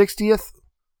 60th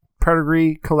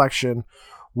pedigree collection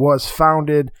was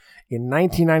founded in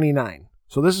 1999.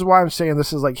 So this is why I'm saying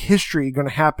this is like history going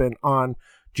to happen on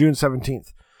June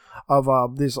 17th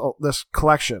of this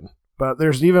collection. But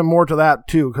there's even more to that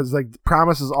too, because like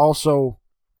Promise is also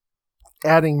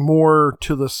adding more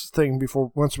to this thing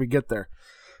once we get there.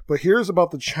 But here's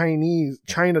about the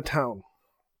Chinatown.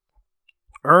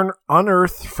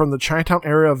 Unearthed from the Chinatown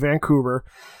area of Vancouver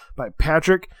by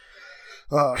Patrick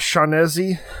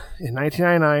Shaughnessy in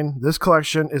 1999. This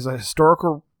collection is a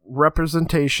historical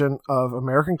representation of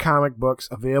American comic books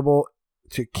available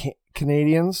to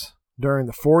Canadians during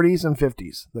the 40s and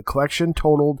 50s. The collection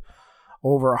totaled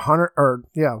over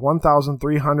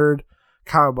 1,300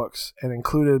 comic books and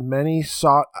included many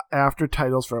sought-after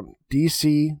titles from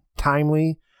DC,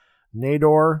 Timely,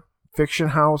 Nador, Fiction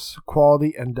House,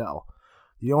 Quality, and Dell.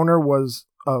 The owner was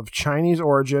of Chinese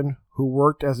origin who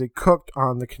worked as a cook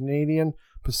on the Canadian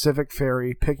Pacific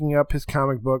Ferry, picking up his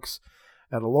comic books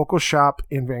at a local shop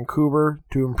in Vancouver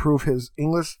to improve his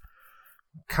English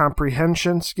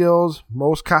comprehension skills.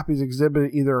 Most copies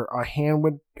exhibit either a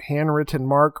handwritten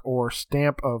mark or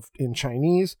stamp in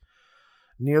Chinese.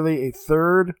 Nearly a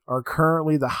third are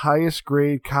currently the highest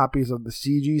grade copies of the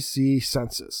CGC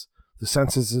census. The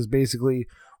census is basically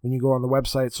when you go on the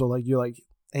website. So like you're like,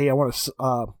 hey, I want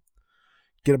to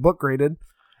get a book graded,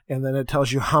 and then it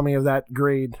tells you how many of that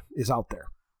grade is out there.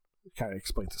 It kind of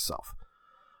explains itself.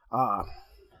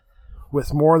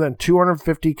 With more than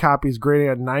 250 copies grading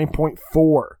at 9.4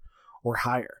 or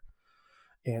higher,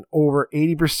 and over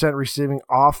 80% receiving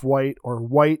off-white or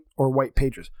white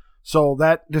pages. So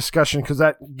that discussion, because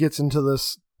that gets into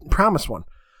this Promise one,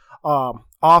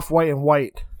 off-white and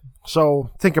white.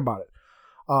 So think about it.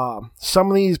 Some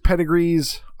of these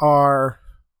pedigrees are,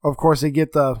 of course, they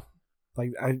get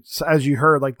as you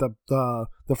heard, like the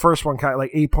first one kind of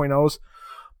like 8.0s,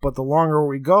 but the longer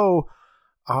we go,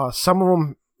 some of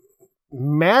them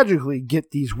magically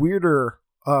get these weirder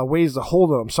ways to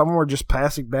hold them. Some of them are just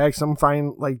plastic bags. Some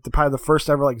find like probably the first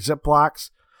ever like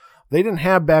Ziplocs. They didn't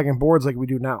have bag and boards like we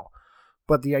do now,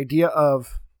 but the idea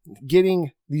of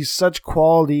getting these such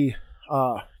quality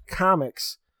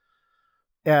comics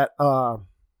at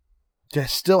to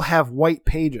still have white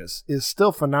pages is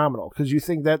still phenomenal, because you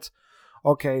think that's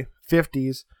okay,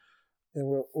 50s,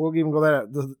 and we'll even go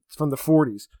that from the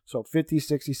 40s. So 50,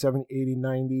 60, 70, 80,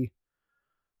 90,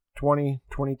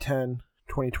 2010,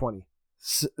 2020.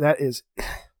 That is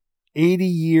 80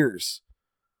 years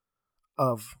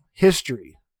of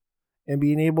history, and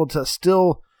being able to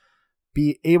still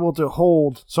be able to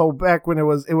hold. So back when it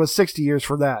was 60 years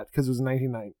for that, because it was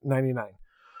 1999.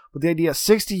 But the idea,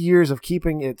 60 years of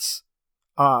keeping its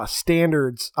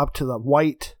standards up to the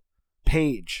white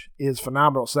page is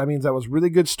phenomenal. So that means that was really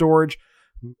good storage,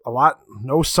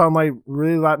 no sunlight,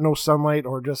 no sunlight,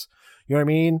 or just, you know what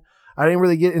I mean? I didn't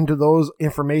really get into those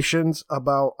informations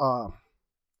about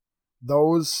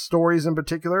those stories in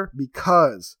particular,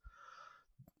 because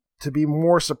to be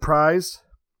more surprised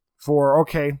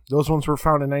those ones were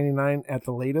found in 99 at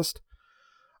the latest.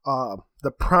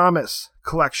 The Promise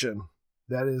collection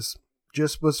that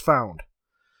was found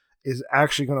is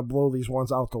actually going to blow these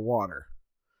ones out the water.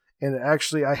 And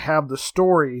actually, I have the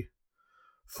story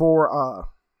for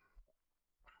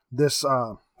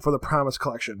for the Promise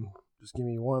collection. Just give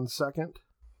me 1 second.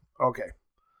 Okay.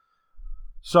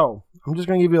 So, I'm just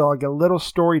going to give you like a little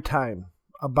story time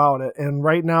about it. And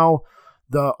right now,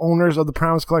 the owners of the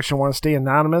Promise collection want to stay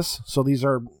anonymous. So these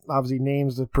are obviously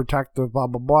names that protect the blah,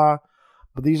 blah, blah.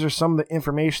 But these are some of the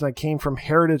information that came from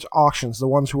Heritage Auctions, the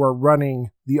ones who are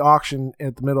running the auction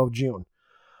at the middle of June.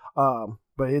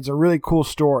 But it's a really cool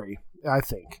story, I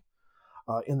think.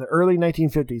 In the early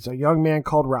 1950s, a young man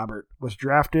called Robert was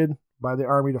drafted by the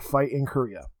Army to fight in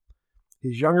Korea.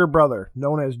 His younger brother,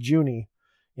 known as Junie,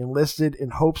 enlisted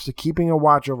in hopes of keeping a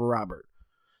watch over Robert.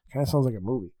 Kind of sounds like a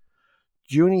movie.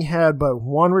 Junie had but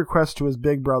one request to his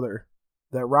big brother,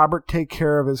 that Robert take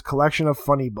care of his collection of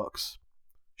funny books,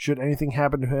 should anything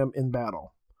happen to him in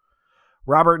battle.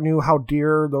 Robert knew how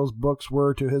dear those books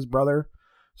were to his brother,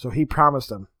 so he promised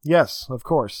him, yes, of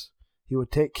course, he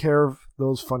would take care of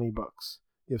those funny books,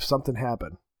 if something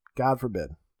happened. God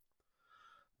forbid.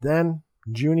 Then,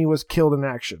 Junie was killed in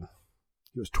action.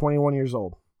 He was 21 years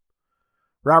old.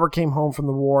 Robert came home from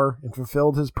the war and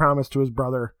fulfilled his promise to his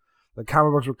brother. The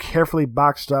comic books were carefully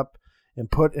boxed up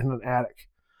and put in an attic,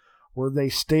 where they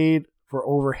stayed for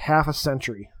over half a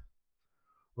century.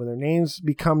 When their names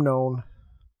become known,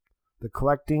 the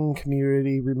collecting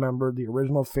community remembered the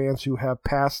original fans who have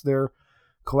passed their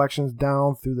collections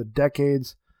down through the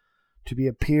decades to be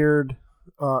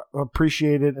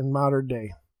appreciated in modern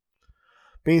day.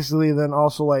 Basically, then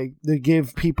also like they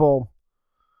give people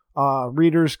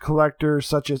readers, collectors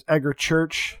such as Edgar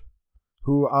Church,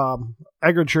 who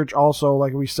Edgar Church also,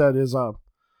 like we said, is a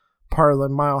part of the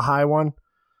Mile High one.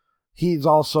 He's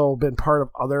also been part of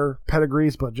other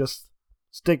pedigrees, but just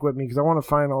stick with me because I want to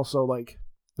find also like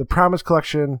the Promise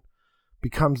collection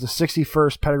becomes the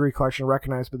 61st pedigree collection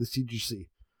recognized by the CGC.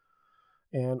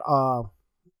 And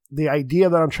the idea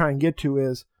that I'm trying to get to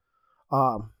is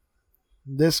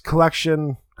this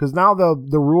collection, because now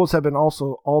the rules have been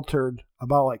also altered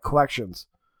about like collections.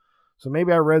 So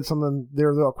maybe I read something there,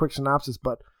 a little quick synopsis,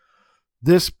 but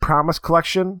this Promise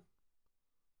collection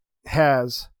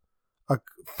has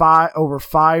over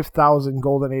 5,000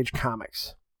 Golden Age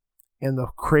comics. And the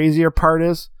crazier part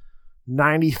is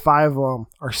 95 of them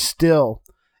are still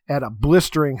at a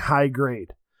blistering high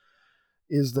grade.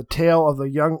 Is the tale of the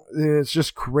young, it's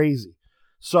just crazy.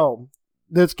 So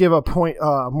let's give a point,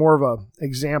 more of an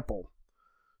example.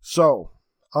 So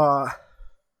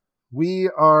we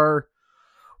are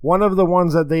one of the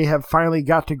ones that they have finally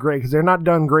got to grade, because they're not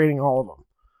done grading all of them,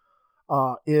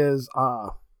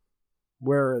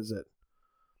 where is it?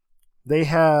 They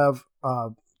have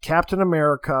Captain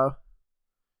America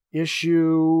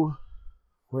issue,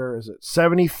 where is it?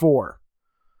 74.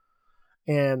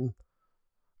 And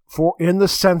in the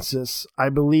census, I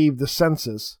believe the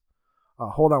census,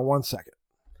 hold on 1 second.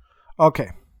 Okay,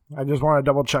 I just want to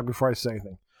double check before I say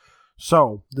anything.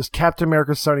 So, this Captain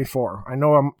America 74, I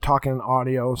know I'm talking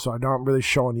audio, so I'm not really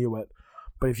showing you it,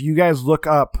 but if you guys look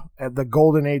up at the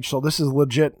Golden Age, so this is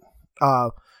legit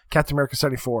Captain America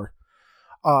 74.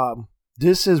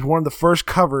 This is one of the first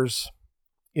covers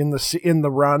in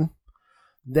the run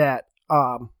that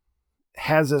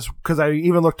has this, because I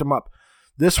even looked them up.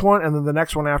 This one and then the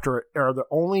next one after it are the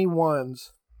only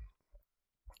ones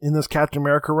in this Captain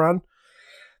America run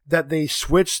that they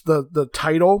switched the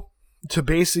title to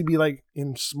basically be like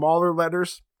in smaller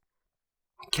letters,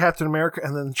 Captain America,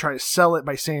 and then try to sell it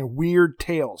by saying Weird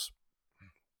Tales.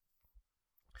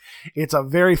 It's a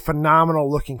very phenomenal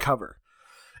looking cover.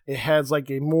 It has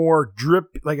like a more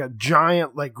like a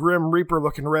giant, like Grim Reaper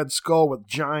looking red skull with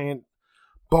giant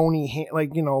bony,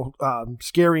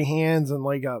 scary hands, and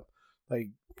like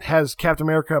has Captain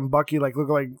America and Bucky look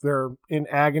like they're in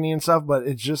agony and stuff, but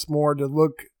it's just more to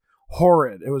look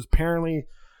horrid. It was apparently,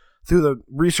 through the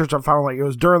research I found, like it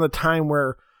was during the time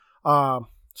where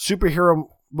superhero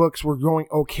books were going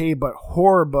okay, but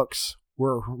horror books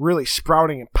were really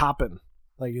sprouting and popping,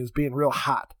 like it was being real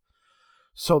hot.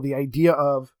 So the idea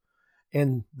of,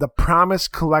 in the Promise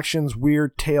Collection's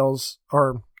Weird Tales,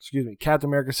 Captain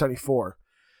America 74,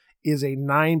 is a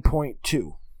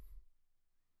 9.2.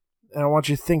 and I want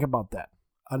you to think about that.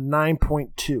 A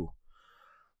 9.2.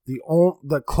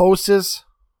 The closest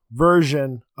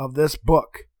version of this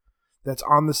book that's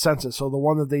on the census, so the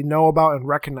one that they know about and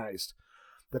recognized,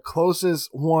 the closest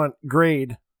one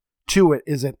grade to it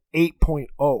is an 8.0.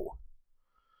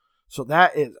 So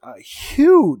that is a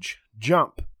huge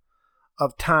jump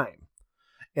of time.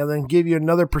 And then give you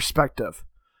another perspective.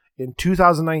 In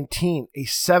 2019, a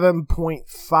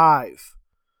 7.5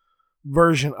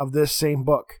 version of this same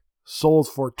book sold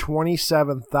for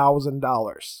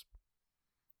 $27,000.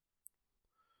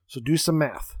 So do some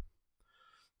math.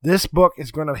 This book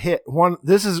is going to hit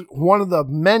this is one of the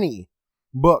many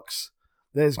books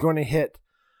that is going to hit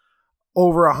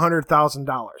over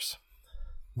 $100,000.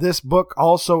 This book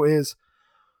also is,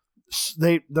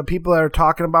 the people that are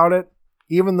talking about it,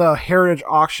 even the Heritage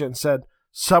Auction said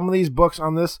some of these books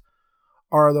on this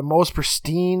are the most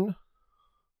pristine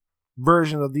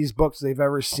version of these books they've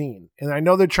ever seen. And I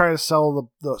know they're trying to sell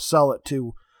it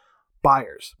to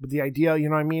buyers, but the idea, you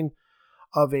know what I mean,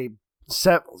 of a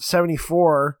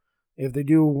 74, if they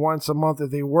do once a month,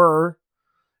 if they were,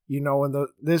 you know, and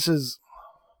this is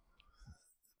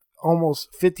almost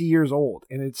 50 years old,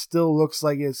 and it still looks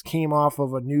like it came off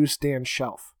of a newsstand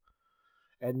shelf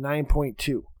at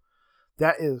 9.2.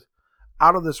 That is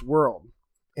out of this world.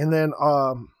 And then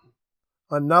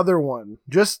another one,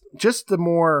 just the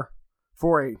more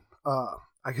for a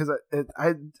because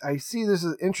I see this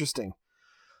as interesting,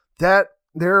 that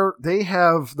they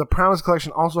have the Promise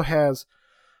Collection also has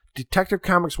Detective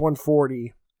Comics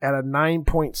 140 at a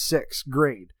 9.6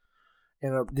 grade.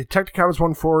 And Detective Comics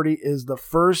 140 is the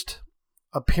first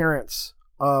appearance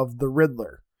of the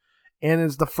Riddler. And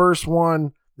it's the first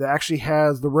one that actually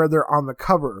has the Riddler on the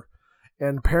cover.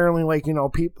 And apparently, like, you know,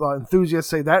 people, enthusiasts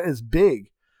say that is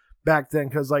big back then,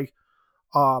 because, like,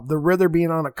 the Riddler being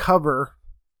on a cover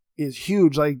is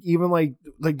huge. Like, even like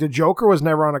the Joker was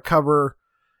never on a cover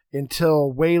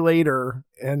until way later,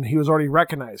 and he was already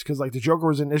recognized, because, like, the Joker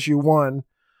was in issue 1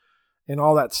 and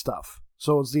all that stuff.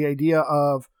 So it's the idea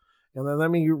of, and then let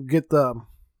me get the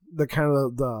kind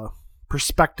of the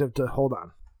perspective to hold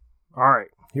on. All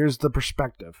right, here's the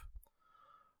perspective.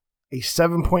 A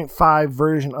 7.5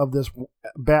 version of this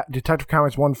Detective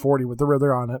Comics 140 with the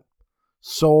Riddler on it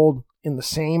sold in the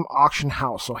same auction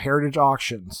house, so Heritage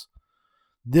Auctions,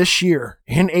 this year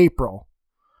in April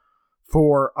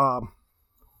for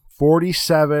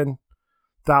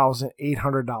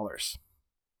 $47,800.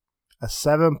 A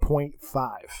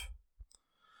 7.5.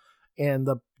 And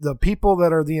the people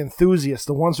that are the enthusiasts,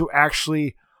 the ones who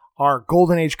actually are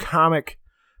Golden Age comic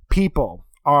people,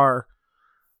 are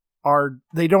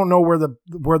they don't know where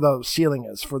the ceiling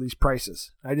is for these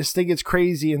prices. I just think it's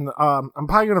crazy, and I'm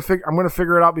probably gonna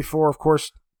figure it out before, of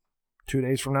course, 2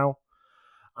 days from now.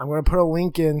 I'm gonna put a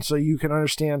link in so you can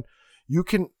understand.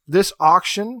 This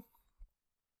auction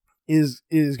is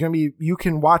gonna be, you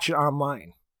can watch it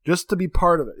online just to be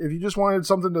part of it. If you just wanted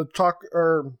something to talk,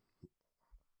 or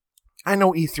I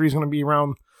know E3 is gonna be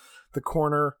around the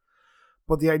corner,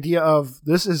 but the idea of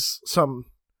this is some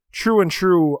true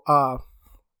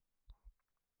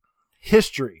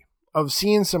history of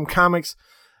seeing some comics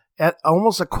at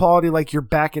almost a quality like you're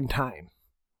back in time.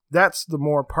 That's the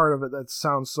more part of it that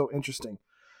sounds so interesting.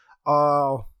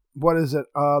 What is it?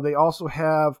 They also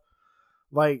have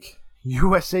like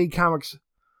USA Comics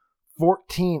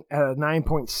 14 at a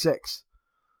 9.6.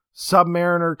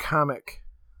 Submariner comic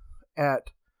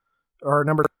at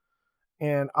number,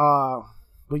 and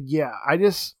but yeah, I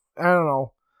don't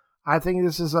know. I think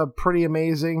this is a pretty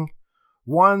amazing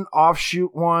one.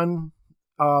 Offshoot one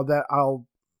that I'll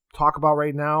talk about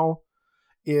right now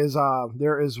is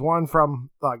there is one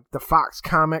from like the Fox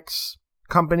Comics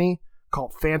company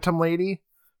called Phantom Lady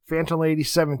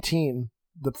 17.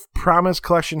 The Promise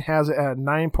Collection has it at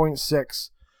 9.6.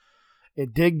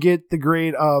 It did get the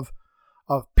grade of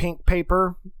pink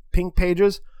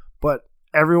pages, but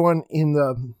everyone in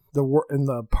the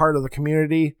part of the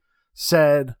community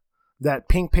said that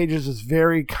pink pages is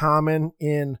very common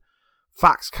in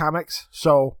Fox Comics,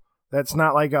 so that's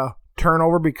not like a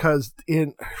turnover, because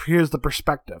here's the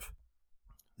perspective.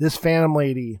 This Phantom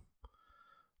Lady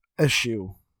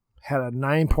issue had a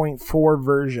 9.4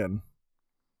 version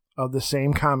of the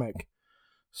same comic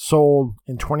sold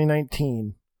in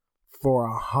 2019 for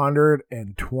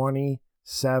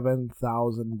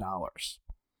 $127,000.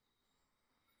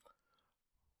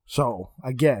 So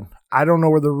again, I don't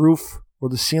know where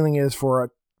the ceiling is for a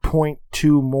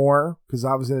 0.2 more, because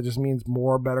obviously that just means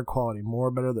more better quality,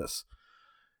 more better this.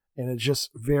 And it's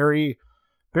just very,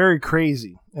 very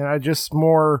crazy. And I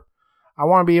want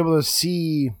to be able to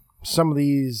see some of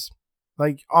these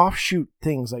like offshoot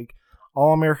things, like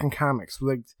All American Comics.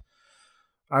 Like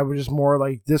I was just more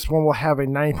like, this one will have a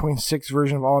 9.6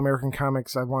 version of All American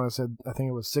Comics. I think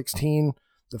it was 16.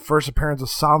 The first appearance of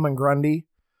Solomon Grundy.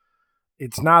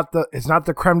 It's not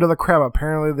the creme de la creme.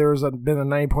 Apparently there's been a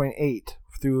 9.8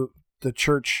 through the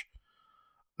church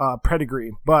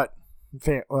pedigree, but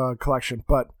collection.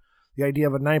 But the idea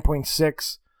of a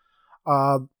 9.6,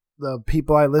 the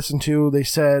people I listened to, they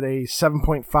said a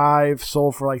 7.5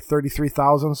 sold for like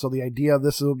 33,000. So the idea of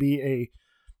this will be a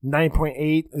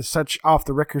 9.8 is such off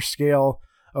the Richter scale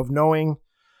of knowing.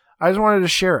 I just wanted to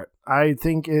share it. I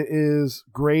think it is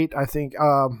great. I think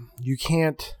you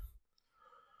can't.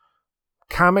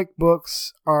 Comic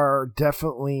books are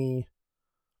definitely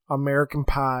American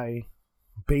Pie,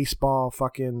 baseball,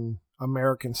 fucking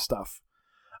American stuff.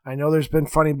 I know there's been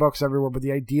funny books everywhere, but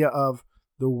the idea of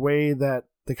the way that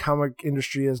the comic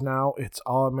industry is now, it's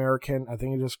all American. I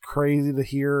think it's just crazy to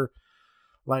hear,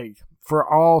 like, for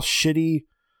all shitty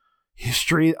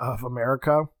history of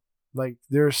America, like,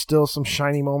 there's still some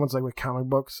shiny moments, like with comic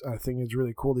books. I think it's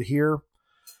really cool to hear.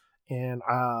 And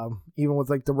even with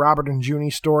like the Robert and Junie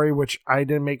story, which I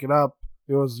didn't make it up,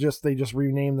 it was just, they just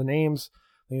renamed the names.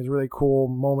 I think it's a really cool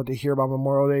moment to hear about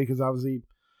Memorial Day, because obviously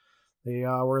they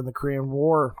were in the Korean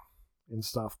War and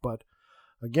stuff. But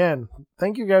again,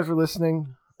 thank you guys for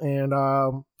listening, and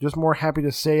just more happy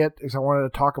to say it because I wanted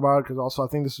to talk about it, because also I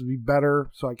think this would be better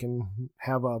so I can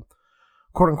have a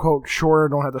quote-unquote shorter,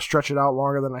 don't have to stretch it out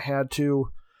longer than I had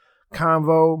to,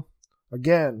 convo.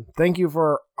 Again, thank you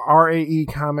for RAE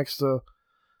Comics to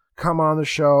come on the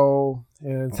show,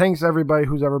 and thanks everybody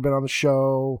who's ever been on the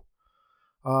show.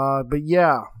 But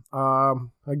yeah,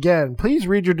 again, please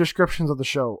read your descriptions of the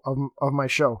show, of my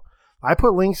show. I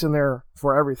put links in there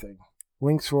for everything.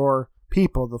 Links for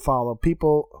people to follow,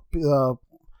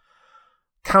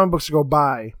 comic books to go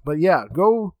buy. But yeah,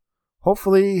 go,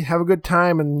 hopefully have a good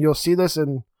time, and you'll see this,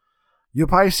 and you'll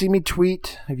probably see me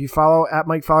tweet. If you follow at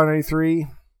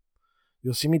MikeFowler93,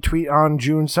 you'll see me tweet on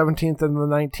June 17th and the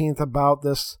 19th about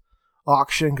this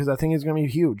auction, because I think it's going to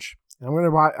be huge. I'm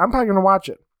probably going to watch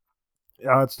it.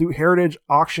 It's through Heritage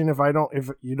Auction if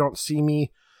you don't see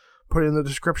me put it in the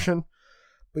description.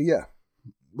 But yeah,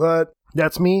 but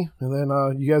that's me. And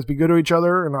then you guys be good to each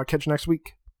other, and I'll catch you next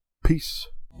week. Peace.